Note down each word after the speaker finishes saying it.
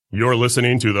You're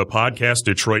listening to the Podcast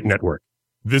Detroit Network.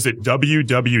 Visit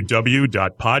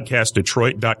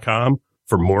www.podcastdetroit.com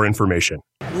for more information.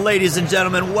 Ladies and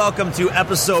gentlemen, welcome to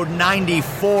episode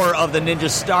 94 of the Ninja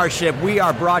Starship. We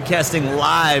are broadcasting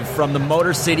live from the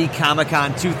Motor City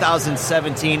Comic-Con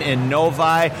 2017 in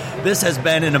Novi. This has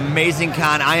been an amazing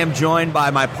con. I am joined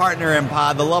by my partner in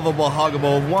pod, the lovable,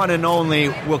 huggable, one and only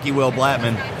Wookie Will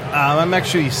Blattman. I'm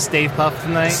actually Stay Puffed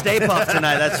tonight. Stay Puffed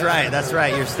tonight, that's right. That's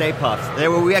right, you're Stay Puffed.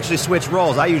 We actually switch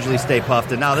roles. I usually Stay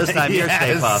Puffed, and now this time you're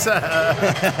Stay Puffed.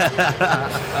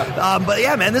 But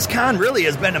yeah, man, this con really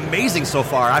has been amazing so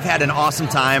far. I've had an awesome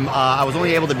time. I was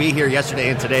only able to be here yesterday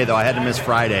and today, though. I had to miss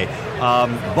Friday.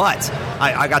 But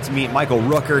I got to meet Michael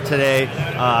Rooker today.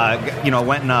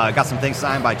 Went and got some things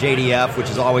signed by JDF, which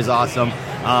is always awesome.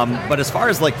 But as far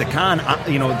as like the con,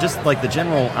 just like the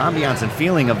general ambiance and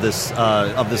feeling of this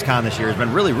con this year has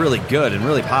been really, really good and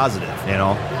really positive.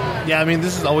 Yeah, I mean,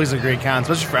 this is always a great con,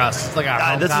 especially for us. It's like our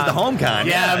home this con. is the home con.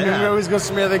 Yeah, we always go to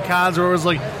some other cons where it was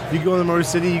like, you go to the Motor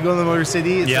City, you go to the Motor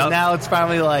City. Yep. So now it's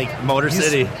finally like Motor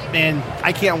City. Man,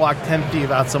 I can't walk 10 feet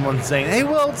without someone saying, "Hey,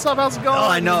 Will, what's up? How's it going?" Oh,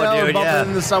 I know, dude.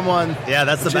 Bumping into someone. Yeah,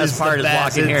 that's the best part is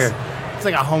walking here. It's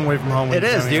like a home away from home. It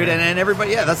is, dude, and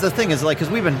everybody. Yeah, that's the thing is like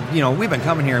because we've been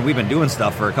coming here and we've been doing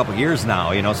stuff for a couple years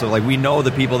now. So like we know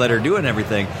the people that are doing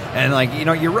everything, and like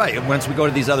you're right. Once we go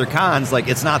to these other cons, like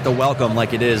it's not the welcome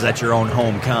like it is at your own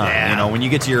home con. Yeah. When you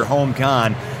get to your home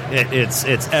con,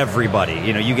 it's everybody.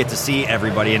 You get to see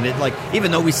everybody, and it like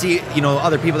even though we see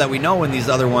other people that we know in these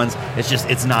other ones,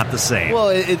 it's not the same. Well,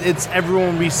 it's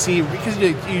everyone we see because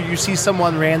you see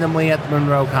someone randomly at the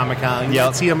Monroe Comic Con.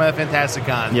 You see them at Fantastic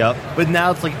Con. Yep. But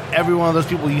now it's like every one of those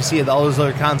people you see at all those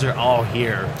other cons are all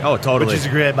here. Oh, totally. Which is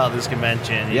great about this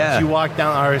convention. Yeah. You walk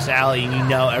down Artist Alley and you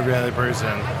know every other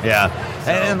person. Yeah.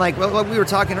 So. And like what we were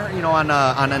talking, on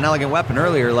An Elegant Weapon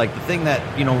earlier, like the thing that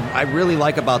I really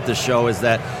like about this show is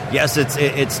that yes,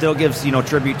 it still gives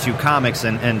tribute to comics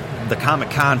and the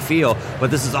Comic-Con feel, but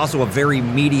this is also a very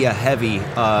media heavy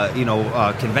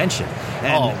convention.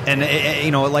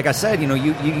 And like I said,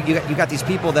 you got these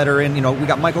people that are in. We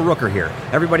got Michael Rooker here.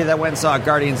 Everybody that went and saw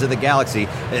Guardians of the Galaxy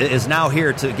is now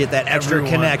here to get that extra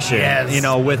connection. Yes.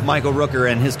 With Michael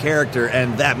Rooker and his character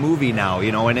and that movie now.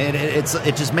 And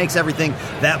it just makes everything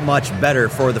that much better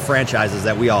for the franchises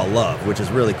that we all love, which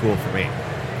is really cool for me.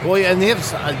 Well, yeah, and they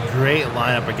have a great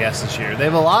lineup of guests this year. They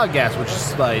have a lot of guests, which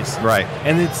is nice. Right.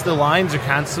 And the lines are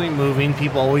constantly moving.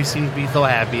 People always seem to be so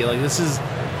happy. Like this is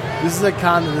a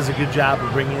con that does a good job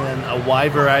of bringing in a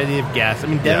wide variety of guests. I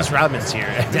mean, Dennis Rodman's here.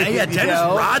 Dennis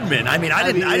Rodman. I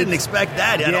didn't expect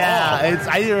that at all.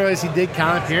 I didn't realize he did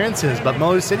con appearances, but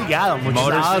Motor City got him, which is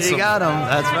awesome. Motor City got him.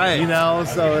 That's right.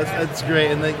 So it's great.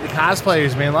 And the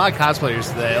cosplayers, man, a lot of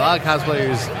cosplayers today. A lot of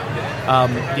cosplayers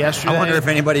yesterday. I wonder if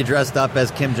anybody dressed up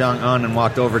as Kim Jong-un and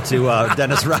walked over to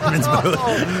Dennis Rodman's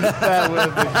booth. That would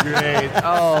have been great.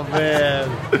 Oh, man.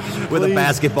 With a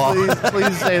basketball.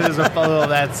 Please say there's a photo of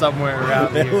that somewhere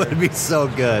around here. It would be so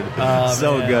good.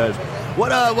 Good.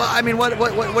 What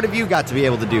have you got to be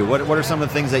able to do? What are some of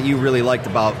the things that you really liked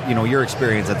about your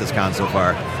experience at this con so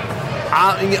far?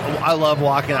 I love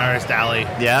walking Artist Alley.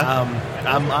 Yeah.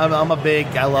 I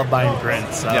love buying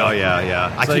prints. So. Oh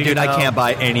yeah. I can't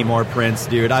buy any more prints,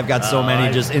 dude. I've got so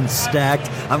many just in stacked.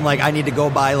 I'm like, I need to go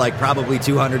buy like probably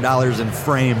 $200 in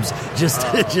frames just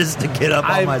to get up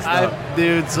all my stuff,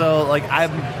 dude. So like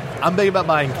I'm big about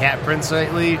buying cat prints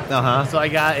lately. So I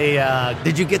got a.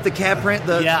 Did you get the cat print?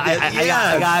 I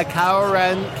got a Kylo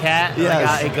Ren cat. Yes. And I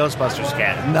got a Ghostbusters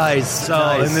cat. Nice. So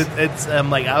and I'm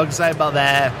like, I'm excited about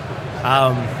that.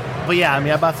 But yeah,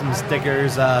 I bought some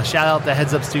stickers. Shout out to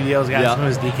Heads Up Studios. I got some of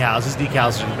his decals. His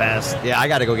decals are the best. Yeah, I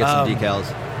got to go get some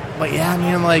decals. But yeah,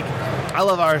 I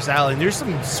love Artist Alley. And there's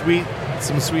some sweet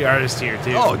artists here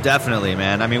too. Oh, definitely,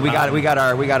 man. We got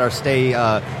our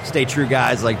stay true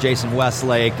guys like Jason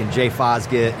Westlake and Jay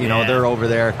Fosgit. They're over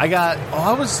there.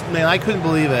 I couldn't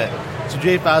believe it. So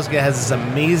Jay Fosgit has this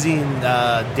amazing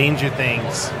Danger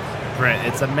Things print.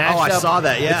 It's a mashup. Oh, I saw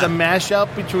that. Yeah, it's a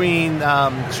mashup between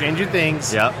Stranger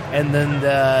Things. Yep. And then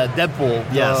the Deadpool.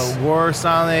 Yes. The War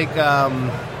Sonic.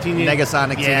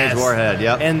 Negasonic Teenage Warhead.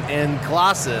 Yep. And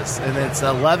Colossus, and it's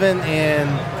 11 and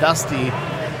Dusty,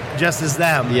 just as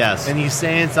them. Yes. And he's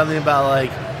saying something about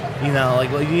like you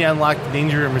need to unlock the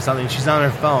danger room or something. She's on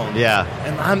her phone. Yeah.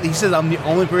 And he says I'm the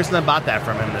only person that bought that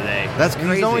from him today. That's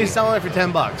crazy. He's only selling it for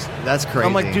 $10. That's crazy.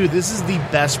 I'm like, dude, this is the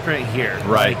best print here.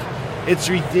 Right. Like, it's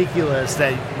ridiculous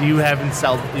that you can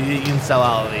sell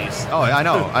out of these. Oh, I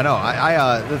know.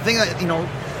 I the thing that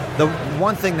the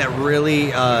one thing that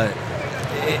really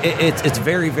it's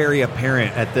very, very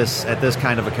apparent at this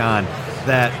kind of a con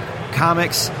that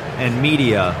comics and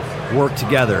media work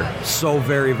together so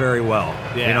very, very well.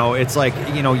 Yeah. You know, it's like,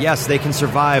 you know, yes, they can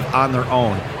survive on their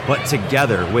own, but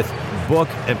together with book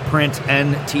and print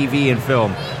and TV and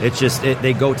film, it's just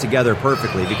they go together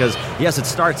perfectly because yes, it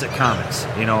starts at comics.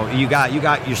 You know, you got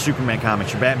your Superman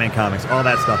comics, your Batman comics, all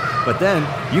that stuff. But then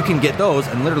you can get those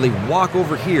and literally walk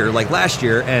over here like last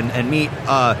year and meet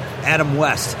Adam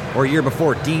West or year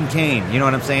before Dean Cain. You know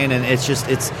what I'm saying? And it's just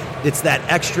it's that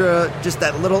extra, just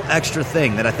that little extra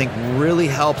thing that I think really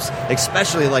helps,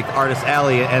 especially like Artist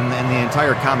Alley and the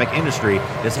entire comic industry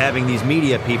is having these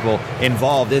media people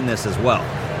involved in this as well.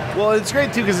 Well, it's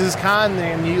great too because this con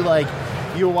and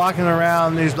you're walking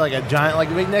around. There's like a giant, like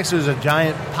right next to there's a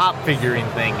giant pop figurine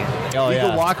thing. Oh, you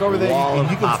can walk over there and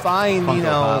you can find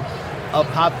Funko a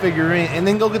pop figurine and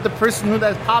then go get the person who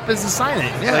that pop is to sign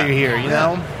it. Yeah. While you're here, you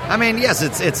know. I mean, yes,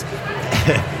 it's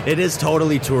it is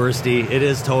totally touristy. It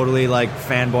is totally like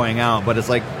fanboying out, but it's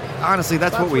like. Honestly,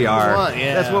 that's what we are.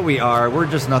 That's what we are. We're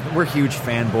just nothing. We're huge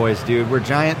fanboys, dude. We're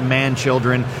giant man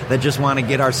children that just want to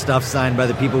get our stuff signed by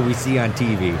the people we see on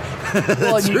TV.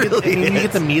 Well, you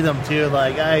get to meet them too.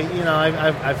 Like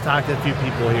I've talked to a few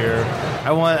people here.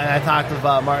 I talked with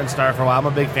Martin Starr for a while. I'm a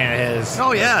big fan of his.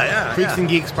 Oh yeah. Freaks and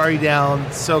Geeks, Party Down,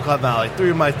 SoCal Valley. 3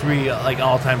 of my 3 like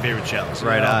all-time favorite shows.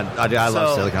 Right on. I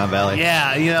love Silicon Valley.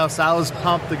 Yeah, so I was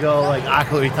pumped to go like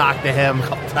awkwardly talk to him a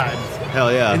couple times.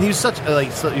 Hell yeah. And he was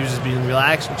he was just being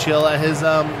relaxed and chill at his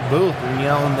booth,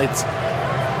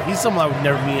 and he's someone I would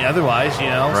never meet otherwise,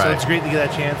 Right. So it's great to get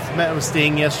that chance. Met with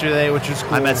Sting yesterday, which was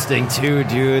cool. I met Sting too,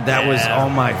 dude. That was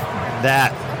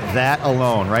that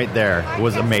alone right there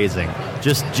was amazing.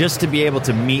 Just to be able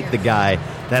to meet the guy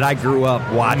that I grew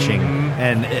up watching,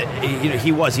 and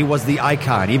he was the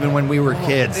icon. Even when we were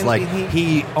kids,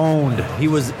 he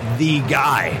was the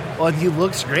guy. Well, he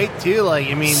looks great too.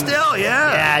 Still,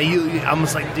 yeah. You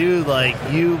almost like, dude,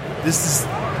 you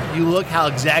look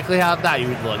exactly how I thought you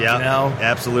would look. Yeah,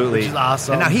 absolutely, which is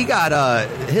awesome. And now he got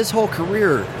his whole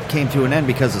career came to an end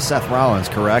because of Seth Rollins,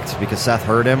 correct? Because Seth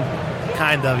hurt him.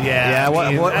 Kind of, yeah.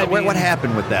 Yeah, what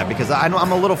happened with that? Because I'm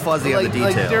a little fuzzy on the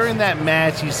details. Like during that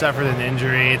match, he suffered an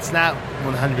injury. It's not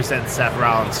 100% Seth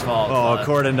Rollins' fault. Oh,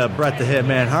 according to Bret the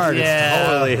Hitman Hart, it's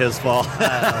totally his fault.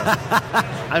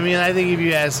 I think if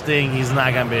you ask Sting, he's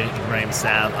not going to be able to blame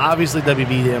Seth. Obviously,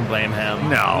 WB didn't blame him.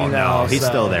 No, he's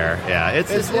still there. Yeah,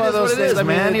 it's one of those things,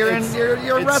 man.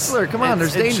 You're a wrestler. Come on,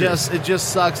 there's danger. It just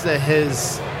sucks that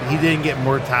he didn't get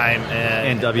more time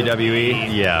in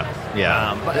WWE.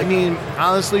 Yeah. But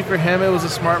honestly, for him, it was a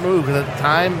smart move because at the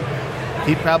time,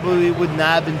 he probably would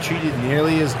not have been treated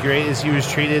nearly as great as he was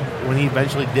treated when he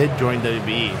eventually did join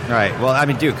WWE. Right. Well,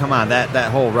 dude, come on.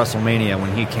 That whole WrestleMania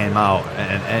when he came out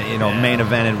and main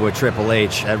evented with Triple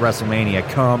H at WrestleMania.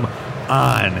 Come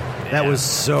on. That was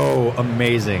so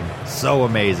amazing. So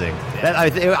amazing.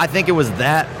 Yeah. I think it was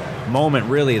that moment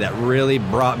really that really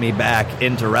brought me back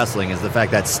into wrestling is the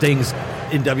fact that Sting's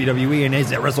in WWE and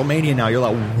he's at WrestleMania now. You're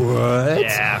like, what?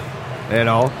 Yeah.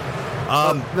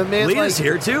 Lita's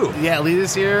here too. Yeah,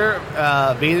 Lita's here.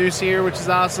 Vader's here, which is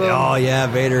awesome. Oh yeah,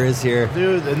 Vader is here,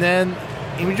 dude. And then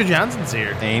Amy Jo Johnson's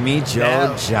here. Amy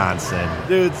Jo Johnson,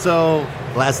 dude. So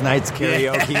last night's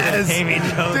karaoke with Amy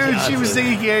Jo Johnson. She was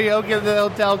singing karaoke at the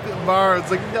hotel bar. It's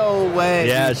like, no way.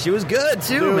 Yeah, she was good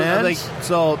too, dude, man.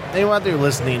 So anyone out there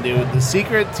listening, dude, the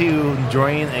secret to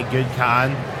enjoying a good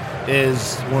con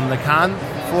is when the con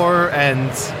floor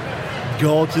ends,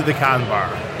 go to the con bar.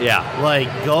 Yeah.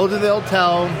 Go to the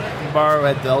hotel bar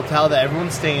at the hotel that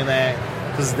everyone's staying at,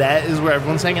 because that is where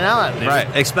everyone's hanging out at. Dude. Right.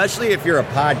 Especially if you're a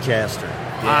podcaster.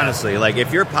 Yeah. Honestly,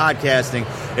 if you're podcasting,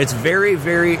 it's very,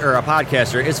 or a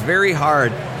podcaster, it's very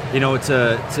hard,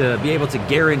 to be able to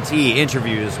guarantee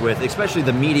interviews with, especially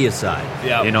the media side.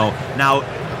 Yeah. Now,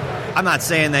 I'm not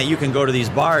saying that you can go to these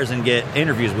bars and get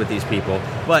interviews with these people,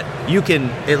 but you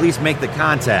can at least make the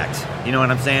contact. You know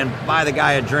what I'm saying? Buy the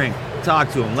guy a drink,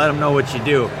 talk to him, let him know what you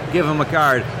do, give him a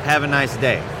card, have a nice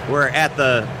day. Where at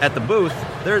the booth,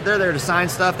 they're there to sign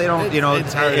stuff. They don't,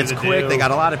 it's quick. They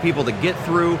got a lot of people to get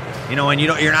through, and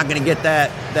you're not going to get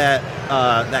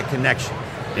that connection,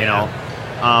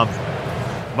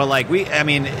 But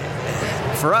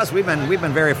for us, we've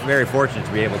been very, very fortunate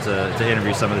to be able to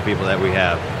interview some of the people that we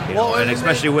have, and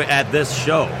especially at this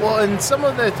show. Well, and some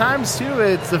of the times too,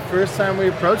 it's the first time we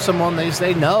approach someone, they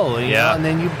say no, and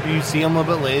then you see them a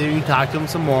little bit later, you talk to them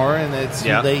some more, and it's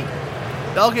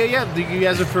okay, you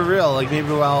guys are for real. Maybe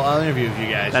I'll interview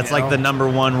you guys. That's the number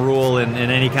one rule in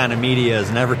any kind of media is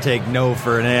never take no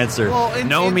for an answer. Well,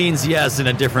 no means yes in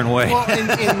a different way. Well,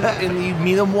 and you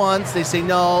meet them once, they say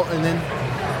no, and then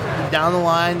down the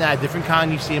line at a different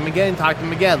con, you see him again, talk to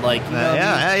him again. Like, you know,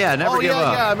 never give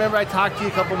up. Yeah, I remember I talked to you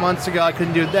a couple months ago. I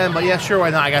couldn't do it then, but yeah, sure, why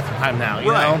not? I got some time now.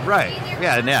 You know? Right.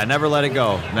 Yeah, never let it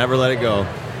go. Never let it go.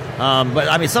 But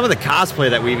I mean, some of the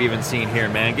cosplay that we've even seen here,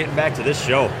 man. Getting back to this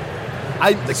show,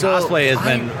 the cosplay has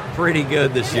been pretty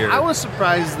good this year. I was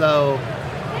surprised though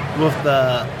with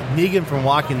the Negan from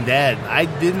Walking Dead. I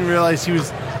didn't realize he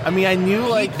was. I mean, I knew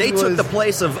they took the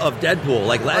place of Deadpool.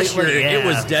 Like last year, it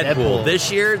was Deadpool.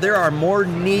 This year, there are more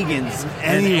Negans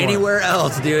than anywhere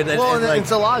else, dude. Well, and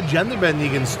it's a lot of gender-bent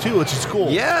Negans too, which is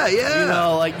cool. Yeah. You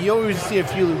know, like you always see a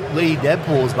few lady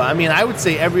Deadpools, but I mean, I would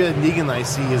say every other Negan I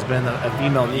see has been a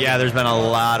female Negan. Yeah, there's been a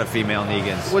lot of female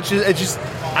Negans. Which is, it's just,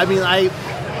 I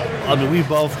mean, we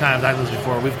both kind of talked about this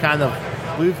before. We've kind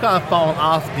of fallen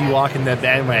off the Walking Dead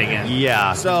bandwagon.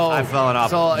 Yeah, so I've fallen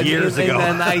off years ago.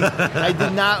 And then I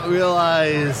did not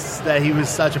realize that he was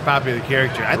such a popular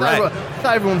character. I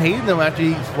thought everyone hated him after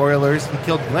he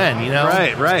killed Glenn, you know?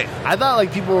 Right. I thought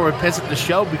like people were pissed at the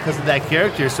show because of that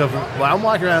character. So when I'm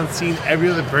walking around seeing every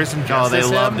other person dressed as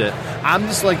him, loved it. I'm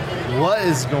just like, what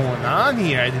is going on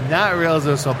here? I did not realize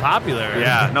it was so popular.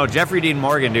 Yeah, no, Jeffrey Dean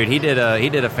Morgan, dude, he did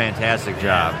a fantastic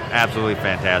job. Absolutely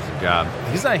fantastic job.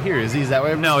 He's not here, is he? Is that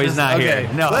way? No, he's not here.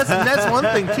 No, that's one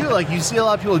thing too. Like you see a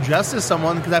lot of people dressed as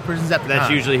someone because that person's at the That's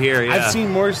con. usually here. Yeah, I've seen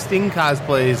more Sting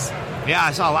cosplays. Yeah,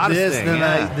 I saw a lot of Sting than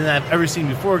I've ever seen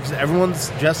before because everyone's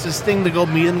dressed as Sting to go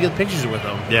meet him and get pictures with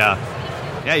him. Yeah,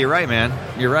 you're right, man.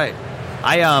 You're right.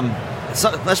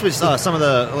 Especially some of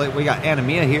the we got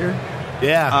Anamia here.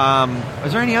 Yeah.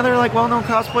 Is there any other well-known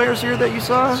cosplayers here that you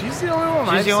saw? She's the only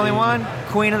one. She's the only one.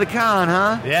 Queen of the con,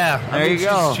 huh? Yeah. There you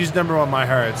go. She's number one in my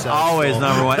heart. So always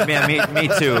number one. Yeah, me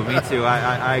too.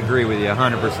 I agree with you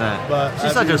 100%. But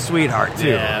she's such a sweetheart too.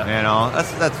 Yeah. You know,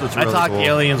 that's what's really cool. I talked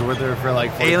aliens with her for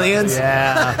like 4 aliens.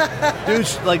 Yeah.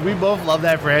 Dude, we both love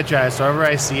that franchise. So whenever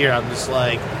I see her, I'm just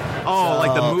like. Oh,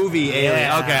 like the movie Alien.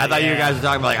 Yeah, okay, I thought you guys were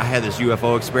talking about I had this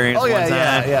UFO experience one time.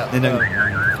 Yeah. And then,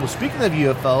 well, speaking of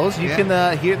UFOs, you can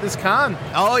hear this con.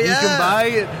 Oh, yeah. You can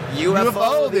buy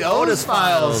UFO, the Otis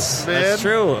Files. Man. That's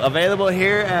true. Available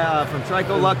here from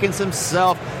Trico Luckins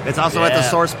himself. It's also at the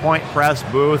Source Point Press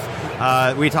booth.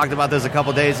 We talked about this a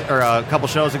couple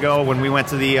shows ago when we went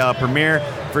to the premiere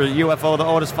for UFO, the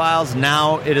Otis Files.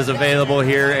 Now it is available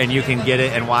here, and you can get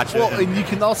it and watch it. Well, and you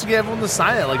can also get everyone to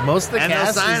sign it. Like most of the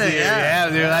cast is here. Yeah,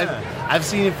 dude. I've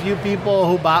seen a few people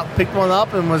who picked one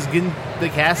up and was getting the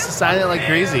cast to sign it like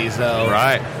crazy. So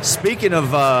right. Speaking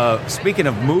of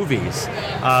movies,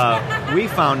 we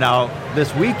found out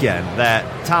this weekend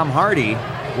that Tom Hardy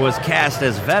was cast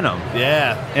as Venom.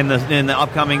 Yeah. In the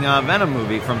upcoming Venom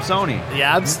movie from Sony.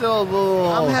 Yeah, I'm still a little.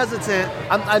 I'm hesitant.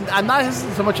 I'm not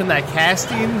hesitant so much on that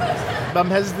casting, but I'm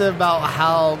hesitant about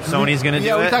how Sony's going to do it.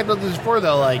 Yeah, we talked about this before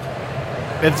though. Like,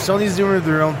 if Sony's doing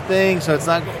their own thing, so it's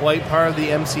not quite part of the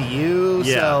MCU.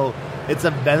 Yeah. So it's a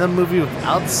Venom movie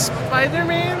without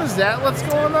Spider-Man. Is that what's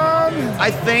going on? I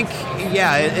think,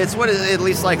 yeah, it's at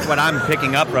least like what I'm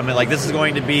picking up from it. Like this is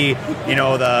going to be,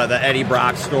 the Eddie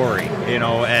Brock story,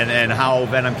 and how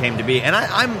Venom came to be. And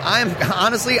I'm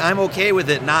honestly I'm okay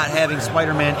with it not having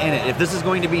Spider-Man in it. If this is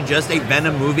going to be just a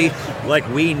Venom movie, like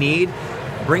we need,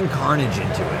 bring Carnage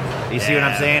into it. You see what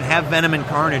I'm saying? Have Venom and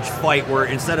Carnage fight where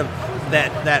instead of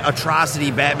that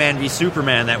atrocity Batman v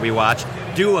Superman that we watch,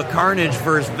 do a Carnage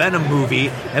versus Venom movie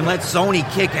and let Sony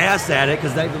kick ass at it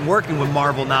because they've been working with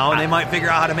Marvel now and they might figure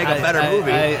out how to make a better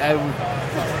movie.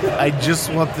 I just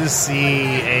want to see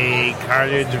a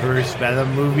Carnage versus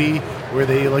Venom movie where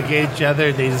they look at each other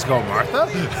and they just go, Martha?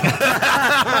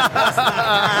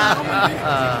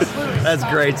 That's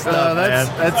great stuff, man.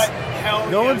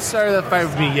 No one started a fight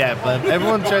with me yet, but if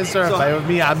everyone tries to start a fight with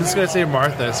me, I'm just going to say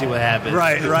Martha and see what happens.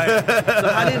 Right. So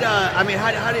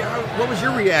what was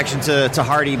your reaction to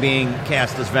Hardy being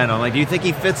cast as Venom? Like, do you think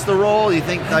he fits the role? Do you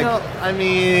think,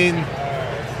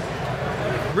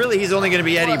 really, he's only going to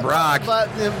be Eddie Brock.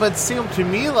 But see, to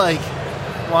me, when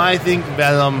I think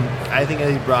Venom, I think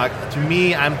Eddie Brock. To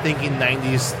me, I'm thinking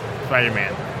 90s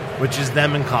Spider-Man, which is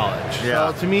them in college.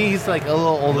 Yeah. So to me, he's like a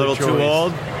little older. A little too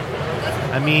old?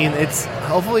 I mean,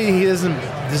 hopefully he doesn't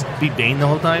just be Bane the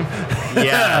whole time.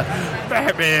 Yeah.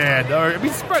 Batman, or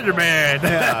Yeah. Spider-Man.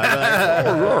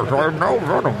 I'm no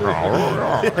Venom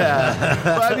now. Yeah.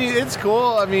 But I mean, it's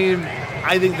cool. I mean,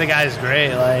 I think the guy's great.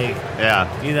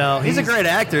 He's a great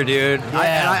actor, dude.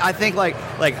 Yeah. I think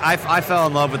I fell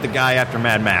in love with the guy after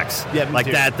Mad Max. Yeah, me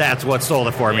too. That's what sold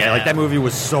it for me. Yeah. Like that movie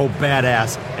was so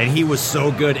badass, and he was so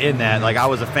good in that. Like I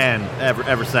was a fan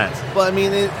ever since. But I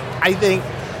mean, I think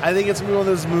it's gonna be one of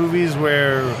those movies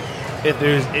where if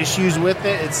there's issues with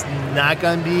it, it's not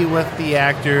gonna be with the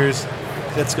actors.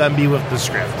 that's going to be with the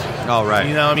script. Oh, right.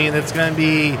 You know what I mean? It's going to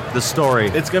be the story.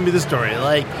 It's going to be the story.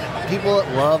 Like, people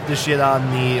love to shit on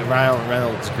the Ryan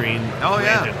Reynolds screen. Oh,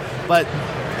 yeah. But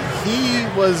he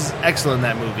was excellent in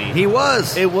that movie. He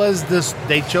was. It was this.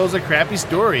 They chose a crappy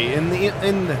story, and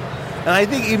I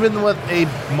think even with a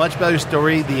much better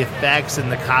story, the effects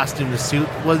and the costume, the suit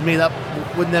was made up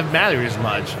wouldn't have mattered as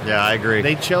much. Yeah, I agree.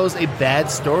 They chose a bad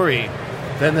story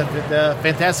than the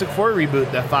Fantastic Four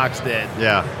reboot that Fox did.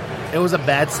 Yeah, it was a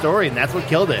bad story, and that's what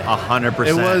killed it. 100%.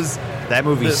 It was. That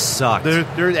movie sucked. The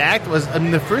third act was. I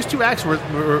mean, the first two acts were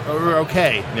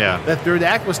okay. Yeah. The third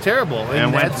act was terrible,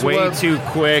 and went way too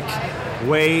quick.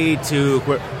 Way too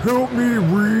quick. Help me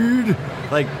read.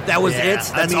 Like, that was it.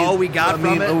 That's all we got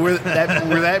from it. Where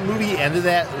that movie ended,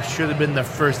 that should have been the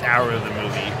first hour of the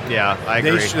movie. Yeah, I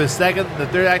agree. The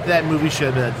third act of that movie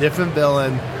should have been a different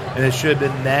villain, and it should have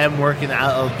been them working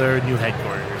out of their new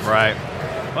headquarters. Right.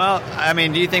 Well, I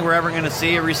mean, do you think we're ever going to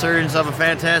see a resurgence of a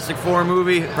Fantastic Four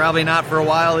movie? Probably not for a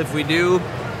while if we do.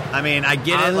 I mean, I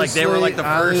get it. Like, they were like the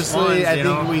first ones. I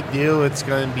think we do. It's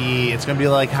going to be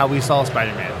like how we saw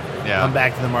Spider-Man come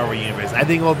back to the Marvel Universe. I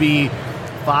think it'll be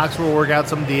Fox will work out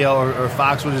some deal, or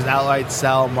Fox will just outright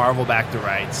sell Marvel back to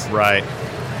rights. Right.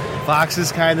 Fox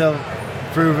has kind of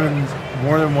proven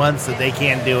more than once that they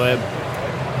can't do it.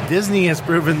 Disney has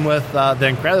proven with The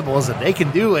Incredibles that they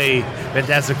can do a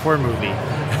Fantastic Four movie.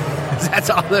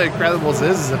 That's all The Incredibles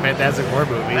is a Fantastic Four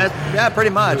movie. Yeah, pretty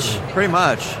much. Pretty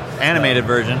much. Animated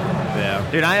version. Yeah.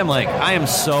 Dude, I am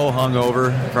so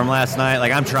hungover from last night.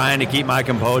 Like, I'm trying to keep my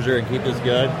composure and keep this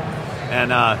good.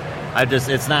 And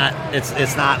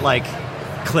it's not like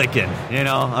clicking, you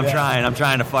know? I'm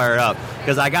trying to fire it up.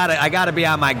 Because I gotta be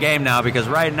on my game now, because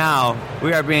right now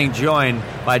we are being joined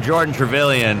by Jordan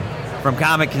Trevelyan from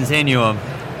Comic Continuum.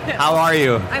 How are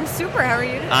you? I'm super. How are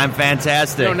you? I'm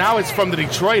fantastic. No, now it's from the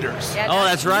Detroiters. Yeah, oh,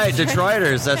 that's right.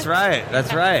 Detroiters. That's right.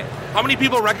 That's right. How many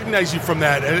people recognize you from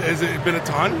that? Has it been a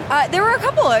ton? There were a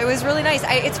couple. It was really nice.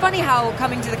 It's funny how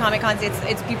coming to the Comic Cons,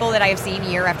 it's people that I have seen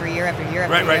year after year after year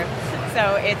after year. Right.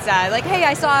 So it's like, hey,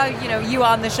 I saw you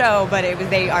on the show, but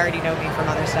they already know me from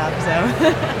other stuff. So.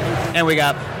 And we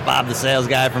got Bob, the sales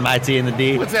guy from IT and the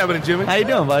D. What's happening, Jimmy? How you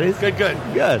doing, buddy?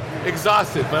 Good.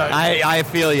 Exhausted, but I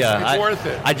feel you. It's worth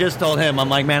it. I just told him, I'm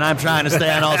like, man, I'm trying to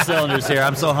stay on all cylinders here.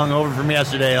 I'm so hungover from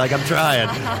yesterday. Like, I'm trying.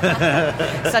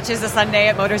 Such as a Sunday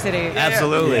at Motor City.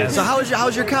 Absolutely. Yeah. So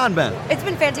how's your con been? It's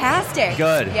been fantastic.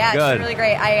 Good. Yeah, good. It's been really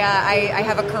great. I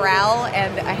have a corral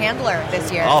and a handler this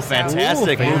year. Oh,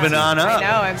 fantastic. So, moving on up. I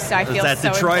know. I feel that's so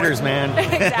Detroiters, important.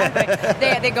 man.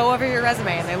 Exactly. They go over your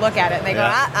resume and they look at it and they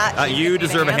go, you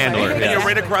deserve a handler. And you're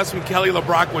right across from Kelly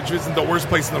LeBrock, which isn't the worst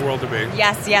place in the world to be.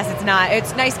 Yes, it's not.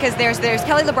 It's nice because there's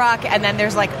Kelly LeBrock and then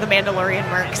there's like the Mandalorian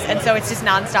Mercs, and so it's just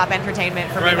nonstop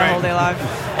entertainment for me the whole day long.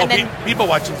 And then people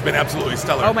watching's been absolutely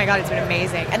stellar. Oh my god, it's been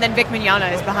amazing. And then Vic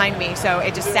Mignogna is behind me, so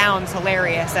it just sounds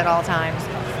hilarious at all times.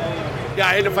 Yeah,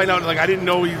 I had to find out. Like, I didn't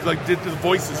know he did the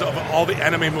voices of all the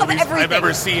anime movies I've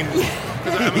ever seen.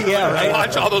 I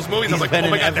watch all those movies. I'm like, oh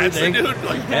my god, that's the dude.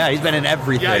 Like, he's been in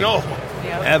everything. Yeah, I know.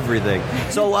 Yep. Everything.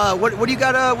 So, what do you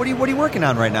got? What are you working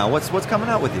on right now? What's coming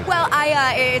out with you? Well,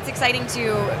 it's exciting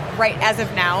to right as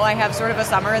of now. I have sort of a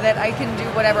summer that I can do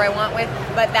whatever I want with,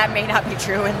 but that may not be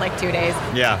true in like 2 days.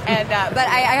 Yeah. And but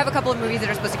I have a couple of movies that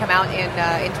are supposed to come out in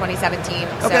 2017.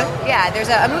 So okay. Yeah, there's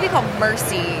a movie called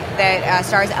Mercy that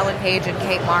stars Ellen Page and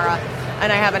Kate Mara.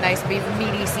 And I have a nice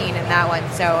meaty scene in that one,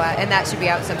 so and that should be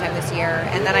out sometime this year.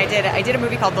 And then I did a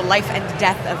movie called The Life and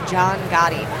Death of John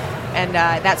Gotti, and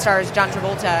that stars John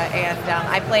Travolta, and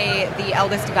I play the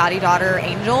eldest Gotti daughter,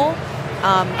 Angel.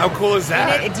 How cool is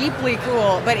that? Deeply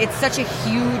cool, but it's such a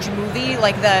huge movie.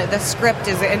 Like the script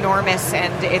is enormous,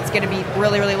 and it's going to be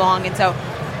really, really long, and so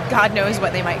God knows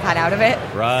what they might cut out of it.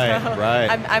 Right, so right.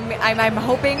 I'm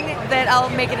hoping that I'll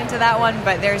make it into that one,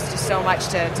 but there's just so much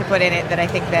to put in it that I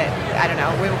think that, I don't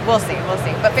know, we'll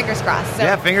see. But fingers crossed. So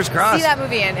yeah, fingers crossed. See that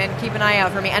movie and keep an eye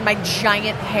out for me. And my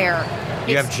giant hair.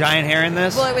 You have giant hair in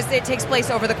this? Well, it takes place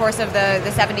over the course of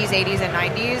the 70s, 80s, and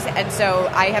 90s, and so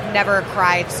I have never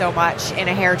cried so much in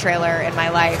a hair trailer in my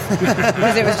life,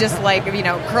 because it was just like,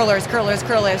 curlers,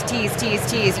 tease,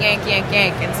 yank,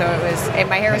 and so it was, and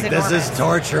my hair was enormous. This is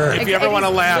torture. If you ever want to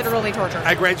laugh, literally torture.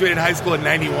 I graduated high school in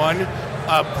 91.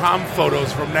 Prom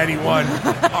photos from 91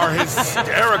 are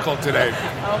hysterical today.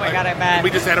 Oh my God, I bet. We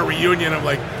just had a reunion. I'm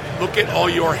like, look at all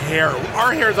your hair.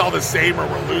 Our hair's all the same, or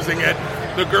we're losing it.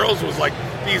 The girls was like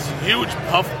these huge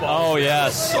puff balls. Oh,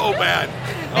 yes. So bad.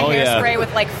 The hairspray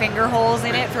with like finger holes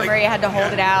in it from where you had to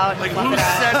hold it out. Like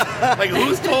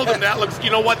who's told them that looks,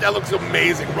 that looks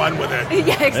amazing, run with it.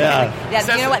 Yeah, exactly.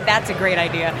 Yeah, you know what, that's a great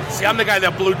idea. See, I'm the guy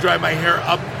that blew dry my hair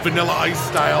up Vanilla Ice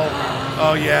style.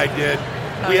 Oh, yeah, I did.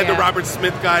 We had the Robert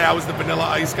Smith guy. I was the Vanilla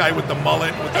Ice guy with the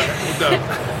mullet.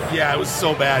 Yeah, it was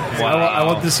so bad. Wow. I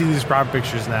want to see these prop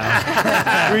pictures now.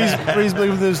 Please bring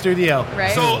them to the studio.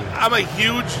 Right. So I'm a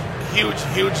huge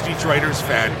Detroiters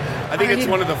fan. I think it's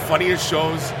one of the funniest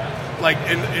shows like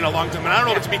in a long time. And I don't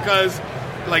know if it's because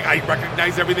like I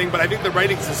recognize everything, but I think the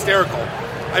writing's hysterical.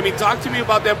 I mean, talk to me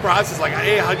about that process. Like,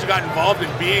 hey, how'd you got involved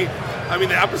in being... I mean,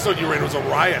 the episode you were in was a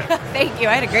riot. Thank you.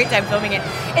 I had a great time filming it.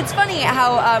 It's funny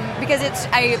how because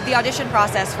the audition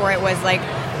process for it was like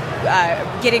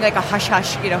getting like a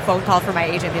hush-hush, phone call from my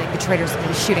agent being like, Detroiters going to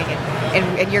be shooting it,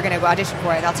 and you're going to go audition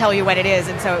for it. I'll tell you when it is.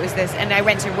 And so it was this. And I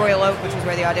went to Royal Oak, which was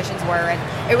where the auditions were, and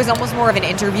it was almost more of an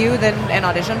interview than an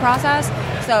audition process.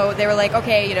 So they were like,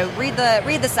 okay, read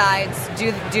the sides,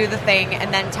 do the thing,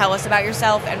 and then tell us about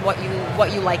yourself and what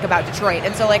you like about Detroit.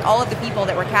 And so like all of the people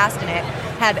that were cast in it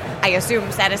had, I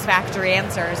assume, satisfactory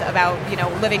answers about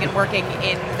living and working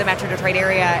in the Metro Detroit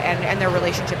area and their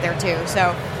relationship there too.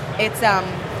 So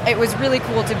it was really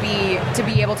cool to be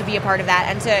able to be a part of that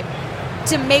and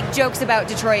to make jokes about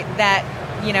Detroit that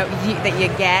that you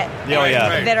get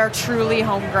that are truly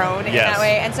homegrown in that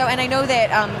way. And so I know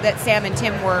that Sam and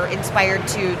Tim were inspired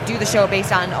to do the show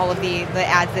based on all of the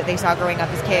ads that they saw growing up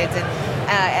as kids, and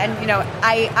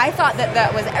I thought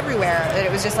that was everywhere, that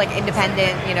it was just like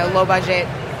independent low budget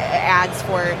ads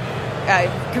for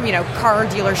car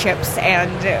dealerships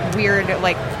and weird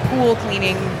like pool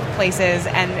cleaning places,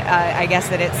 and I guess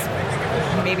that it's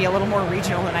maybe a little more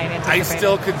regional than I anticipated. I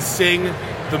still could sing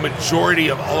the majority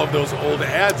of all of those old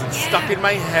ads. It's stuck in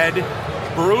my head.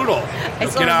 Brutal.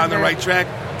 Get on the right track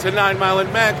to 9 Mile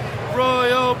and Mac.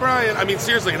 Roy O'Brien. I mean,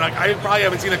 seriously, like I probably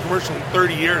haven't seen that commercial in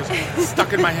 30 years. It's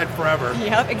stuck in my head forever.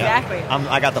 Yep, exactly.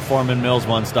 I got the Foreman Mills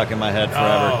one stuck in my head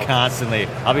forever, constantly.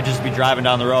 I'll be driving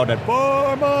down the road and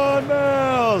Foreman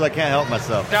Mills. I can't help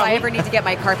myself. If I ever need to get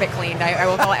my carpet cleaned, I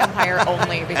will call it Empire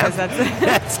only, because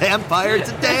that's Empire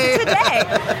today.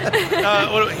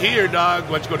 Here, dog.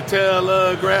 Why don't you go to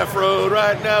Telegraph Road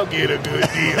right now? Get a good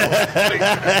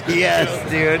deal. Yes,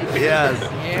 dude. Yes.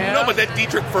 Yeah. But that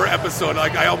Dietrich Fur episode,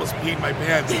 like I almost peed my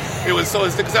pants. It was so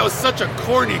because that was such a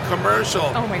corny commercial.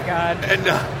 Oh my god! And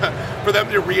for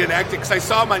them to reenact it, because I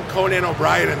saw them on Conan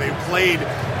O'Brien and they played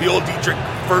the old Dietrich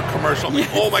Fur commercial. I'm like,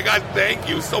 oh my god, thank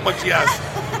you so much. Yes,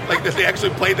 like they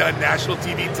actually played that on national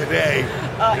TV today.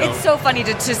 It's so funny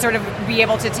to sort of be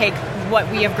able to take what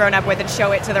we have grown up with and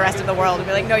show it to the rest of the world and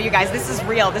be like, no, you guys, this is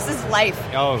real. This is life.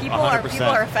 Oh, people 100%.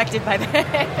 are affected by that.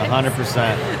 100%.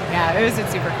 Yeah, it was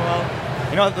super cool.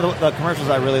 The commercials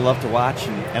I really love to watch,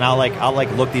 and I'll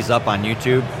look these up on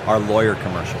YouTube, are lawyer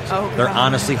commercials. Oh, they're God.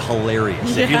 honestly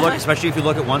hilarious. Yeah. Especially if you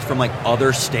look at ones from like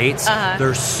other states,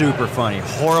 they're super funny.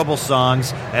 Horrible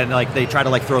songs, and like they try to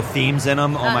like throw themes in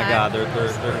them. Oh my God, they're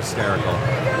hysterical.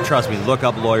 Trust me, look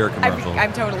up lawyer commercials.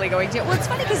 I'm totally going to. Well, it's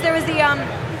funny because there was the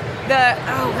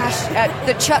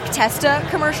Chuck Testa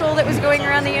commercial that was going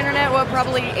around the internet. Well,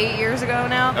 probably 8 years ago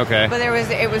now. Okay. But it was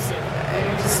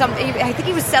I think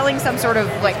he was selling some sort of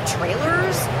like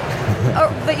trailers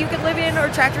that you could live in, or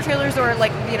tractor trailers, or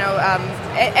like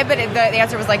but the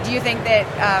answer was like, do you think that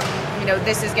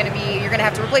this is going to be, you're going to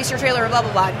have to replace your trailer, blah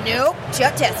blah blah. Nope,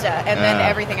 Chuck Testa. And then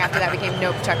everything after that became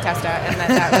nope, Chuck Testa. And then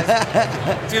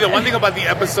that was. See, the one thing about the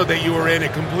episode that you were in,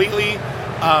 it completely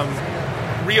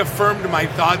reaffirmed my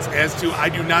thoughts as to I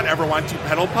do not ever want to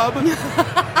pedal pub.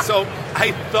 So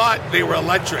I thought they were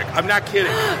electric. I'm not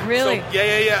kidding. Really? So,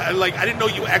 yeah. Like, I didn't know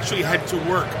you actually had to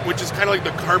work, which is kind of like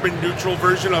the carbon neutral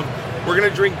version of we're going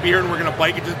to drink beer and we're going to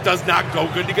bike. It just does not go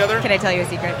good together. Can I tell you a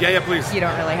secret? Yeah, please. You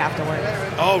don't really have to work.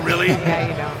 Oh, really? Yeah,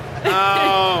 you don't.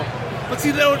 Oh. But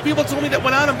see, people told me that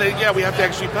went on them. We have to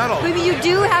actually pedal. Maybe you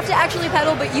do have to actually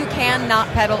pedal, but you can not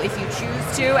pedal if you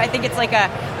choose to. I think it's like a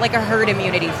herd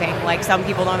immunity thing. Like, some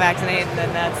people don't vaccinate, and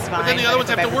then that's fine. But then the other ones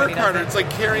have to work harder. It's like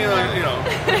carrying,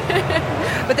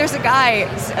 But there's a guy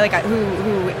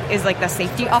who is like the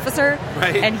safety officer,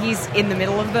 right? And he's in the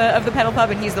middle of the pedal pub,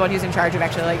 and he's the one who's in charge of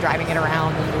actually like driving it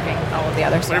around and moving all of the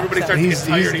other stuff. When everybody starts to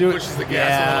get tired, he pushes the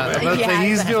gas a little bit.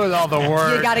 He's doing all the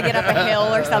work. You got to get up a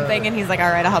hill or something, and he's like, all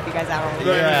right, I'll help you guys out.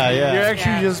 Yeah. You're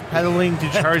actually just pedaling to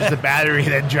charge the battery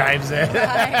that drives it.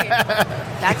 Right.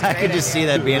 That's I could just see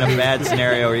that being a bad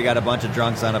scenario where you got a bunch of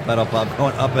drunks on a pedal pub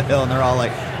going up a hill, and they're all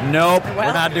like, "Nope,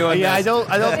 we're not doing this." I don't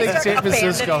think San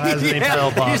Francisco has any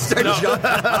pedal pubs.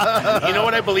 You know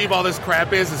what I believe all this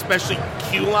crap is, especially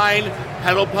Q-line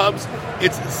pedal pubs?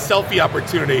 It's selfie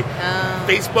opportunity.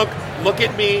 Facebook, look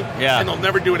at me, and they'll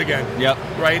never do it again. Yep.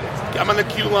 Right? I'm on the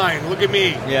Q line. Look at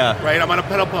me. Yeah. Right? I'm on a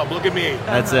pedal pub. Look at me.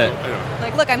 That's it.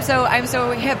 Like, look, I'm so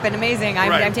hip and amazing.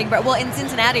 I'm taking. Well, in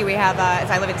Cincinnati, we have. If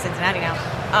I live in Cincinnati now,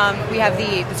 we have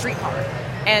the streetcar.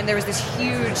 And there was this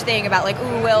huge thing about like,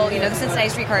 ooh, well, the Cincinnati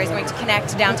streetcar is going to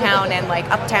connect downtown and like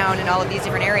uptown and all of these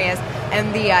different areas,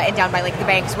 and and down by like the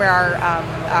banks where our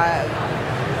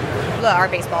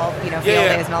baseball field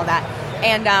is and all that.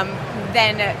 And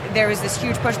then there was this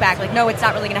huge pushback, like, no, it's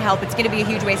not really going to help. It's going to be a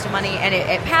huge waste of money. And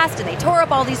it passed, and they tore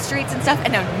up all these streets and stuff,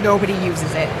 and now nobody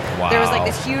uses it. Wow. There was like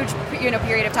this huge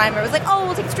period of time where it was like, oh,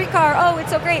 we'll take a streetcar. Oh, it's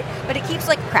so great. But it keeps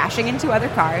like crashing into other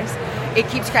cars. It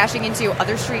keeps crashing into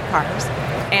other streetcars.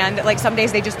 And like some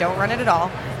days they just don't run it at all.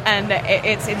 And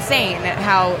it's insane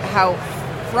how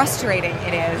frustrating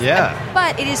it is. Yeah.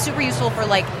 But it is super useful for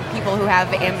like people who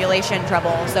have ambulation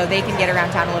trouble, so they can get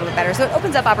around town a little bit better. So it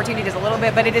opens up opportunities a little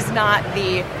bit, but it is not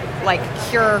the like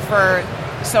cure for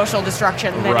social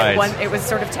destruction that it was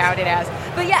sort of touted as.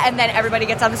 But yeah, and then everybody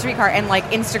gets on the streetcar, and like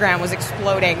Instagram was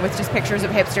exploding with just pictures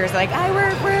of hipsters like,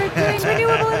 we're doing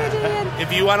renewable energy. And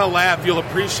if you want to laugh, you'll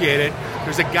appreciate it.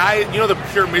 There's a guy, the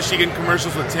Pure Michigan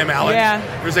commercials with Tim Allen? Yeah.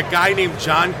 There's a guy named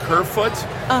John Kerfoot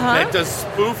that does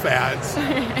spoof ads,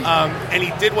 and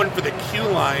he did one for the Q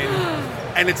line,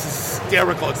 and it's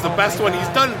hysterical. It's the best one. He's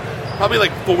done probably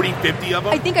like 40, 50 of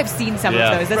them. I think I've seen some of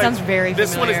those. That sounds very familiar.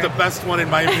 This one is the best one,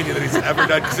 in my opinion, that he's ever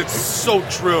done, because it's so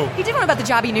true. He did one about the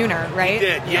Jobby Nooner, right? He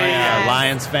did, yeah.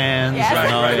 Lions fans. Yes.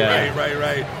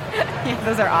 Right. Yeah,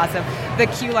 those are awesome. The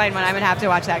Q line one, I'm going to have to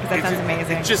watch that because that sounds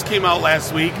amazing. It just came out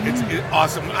last week. It's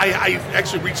awesome. I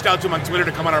actually reached out to him on Twitter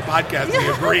to come on our podcast, and he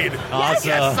agreed. Awesome.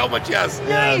 Yes, so much yes.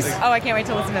 Nice. Oh, I can't wait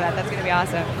to listen to that. That's going to be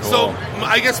awesome. Cool. So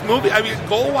I guess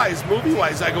goal-wise,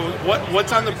 movie-wise, I go,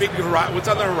 what's on the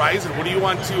horizon? What do you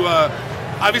want to...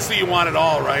 Obviously, you want it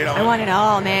all, right? I want it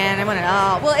all, man. I want it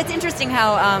all. Well, it's interesting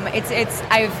how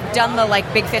I've done the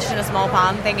like big fish in a small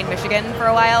pond thing in Michigan for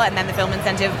a while, and then the film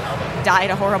incentive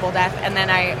died a horrible death, and then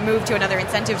I moved to another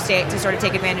incentive state to sort of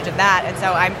take advantage of that. And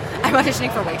so I'm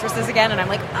auditioning for waitresses again, and I'm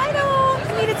like,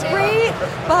 it's great,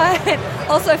 but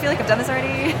also I feel like I've done this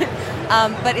already.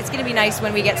 But it's going to be nice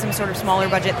when we get some sort of smaller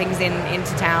budget things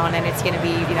into town, and it's going to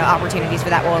be, opportunities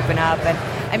for that will open up. And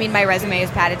I mean, my resume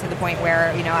is padded to the point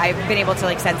where, I've been able to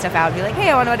like send stuff out and be like, hey,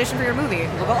 I want to audition for your movie.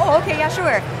 And people go, oh, okay, yeah, sure.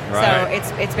 Right.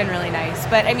 So it's been really nice.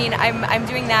 But I mean, I'm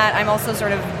doing that. I'm also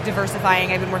sort of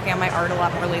diversifying. I've been working on my art a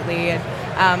lot more lately. And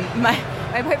my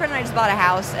boyfriend and I just bought a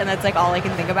house, and that's like all I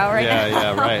can think about right now.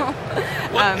 Yeah, right.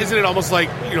 Well, isn't it almost like,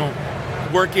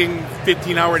 working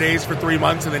 15-hour days for 3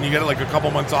 months, and then you get like a couple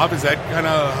months off? Is that kind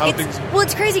of how things... Well,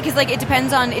 it's crazy because like it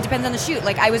depends on the shoot.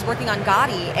 Like I was working on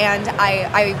Gotti, and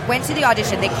I went to the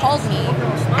audition. They called me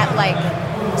at like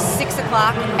 6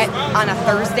 o'clock on a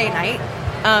Thursday night.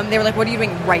 They were like, what are you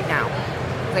doing right now?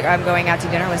 Like, I'm going out to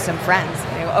dinner with some friends.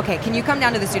 And I go, okay, can you come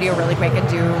down to the studio really quick and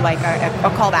do like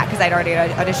a callback, because I'd already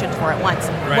auditioned for it once.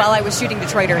 Right. While I was shooting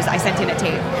Detroiters, I sent in a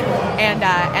tape, and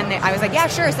I was like, yeah,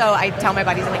 sure. So I tell my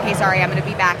buddies, I'm like, hey, sorry, I'm going to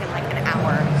be back in like an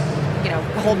hour.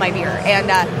 Hold my beer. And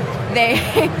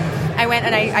I went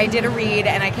and I did a read,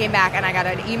 and I came back and I got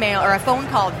an email or a phone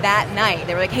call that night.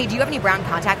 They were like, hey, do you have any brown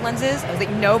contact lenses? I was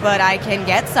like, no, but I can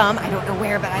get some. I don't know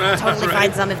where, but I can totally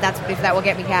find some if that will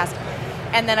get me cast.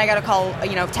 And then I got a call,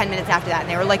 10 minutes after that, and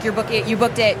they were like, you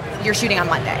booked it, you're shooting on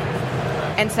Monday.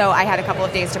 And so I had a couple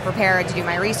of days to prepare to do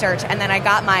my research, and then I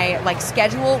got my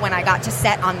schedule when I got to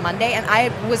set on Monday, and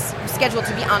I was scheduled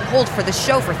to be on hold for the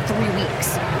show for 3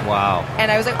 weeks. Wow.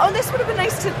 And I was like, oh, this would have been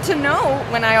nice to know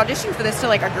when I auditioned for this,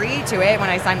 to agree to it when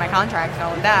I signed my contract and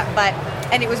all of that.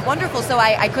 And it was wonderful, so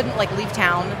I couldn't leave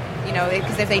town,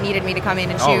 because if they needed me to come in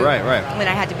and shoot, right. then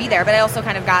I had to be there. But I also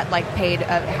kind of got paid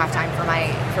halftime for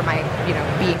my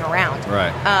being around.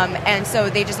 Right. And so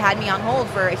they just had me on hold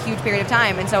for a huge period of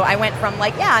time. And so I went from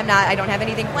I don't have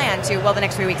anything planned to, well, the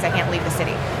next 3 weeks I can't leave the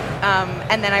city.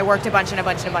 And then I worked a bunch on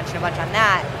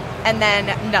that. And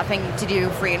then nothing to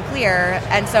do, free and clear.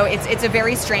 And so it's a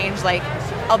very strange,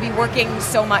 I'll be working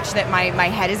so much that my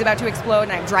head is about to explode,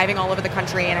 and I'm driving all over the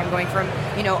country, and I'm going from,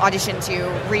 audition to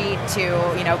read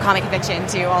to, comic convention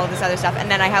to all of this other stuff.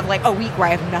 And then I have a week where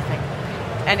I have nothing.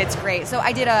 And it's great. So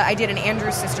I did an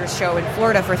Andrews Sisters show in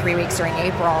Florida for 3 weeks during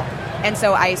April. And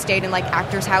so I stayed in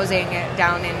actors housing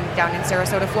down in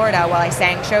Sarasota, Florida, while I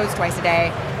sang shows twice a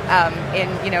day.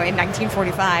 In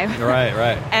 1945.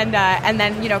 Right. And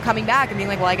then coming back and being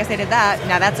like, well, I guess I did that.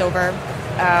 Now that's over.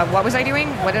 What was I doing?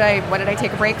 What did I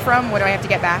take a break from? What do I have to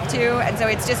get back to? And so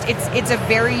it's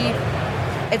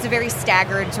a very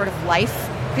staggered sort of life,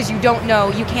 because you don't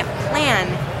know, you can't plan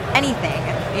anything.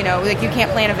 You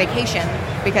can't plan a vacation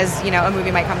because a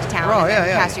movie might come to town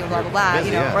and cast you and blah blah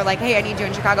blah. Or hey, I need you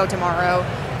in Chicago tomorrow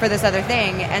for this other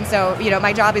thing. And so,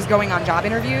 my job is going on job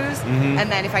interviews,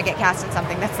 and then if I get cast in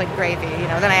something, that's gravy,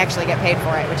 then I actually get paid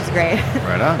for it, which is great.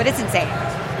 Right on. But it's insane.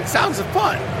 It sounds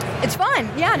fun. It's fun,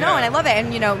 yeah, no, and I love it, and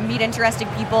meet interesting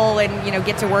people, and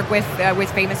get to work with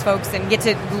famous folks, and get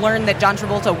to learn that John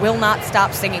Travolta will not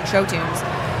stop singing show tunes.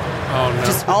 Oh no!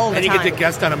 Just all the time. And you get to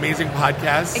guest on amazing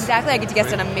podcasts. Exactly, I get to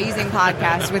guest on amazing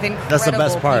podcasts with incredible That's the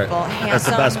best part. people. Handsome, That's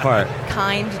the best part.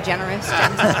 Kind, generous,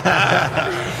 gentle.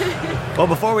 Well,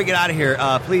 before we get out of here,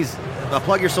 please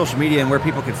plug your social media and where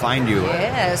people can find you.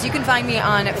 Yes, you can find me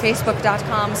on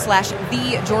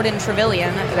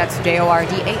Facebook.com/TheJordanTrevillion. That's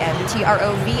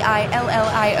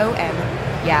JordanTrovillion.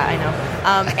 Yeah, I know.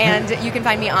 And you can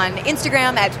find me on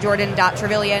Instagram at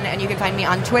Jordan.Trevillion, and you can find me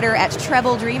on Twitter at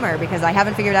Treble Dreamer, because I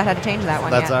haven't figured out how to change that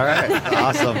one That's yet. all right.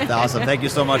 Awesome. Thank you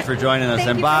so much for joining us.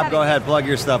 And Bob, go ahead, plug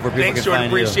your stuff where people Thanks, can Jordan.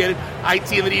 find Appreciate it.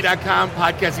 ITandTheD.com,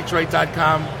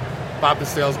 podcastdetroit.com. Bob the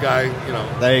Sales Guy,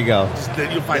 There you go.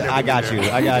 You'll find I got you.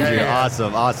 Yeah.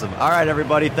 Awesome. All right,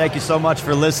 everybody. Thank you so much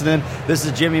for listening. This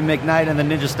is Jimmy McKnight and the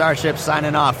Ninja Starship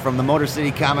signing off from the Motor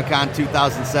City Comic Con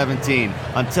 2017.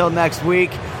 Until next week,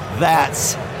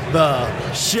 that's the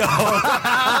show.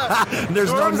 There's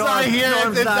Norm's no Norm. not here.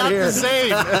 Norm's It's not not here. the same.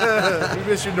 You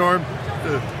miss your Norm.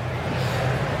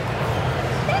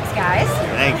 Thanks, guys.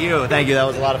 Thank you. That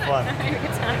was a lot of fun.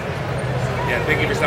 Yeah, thank you for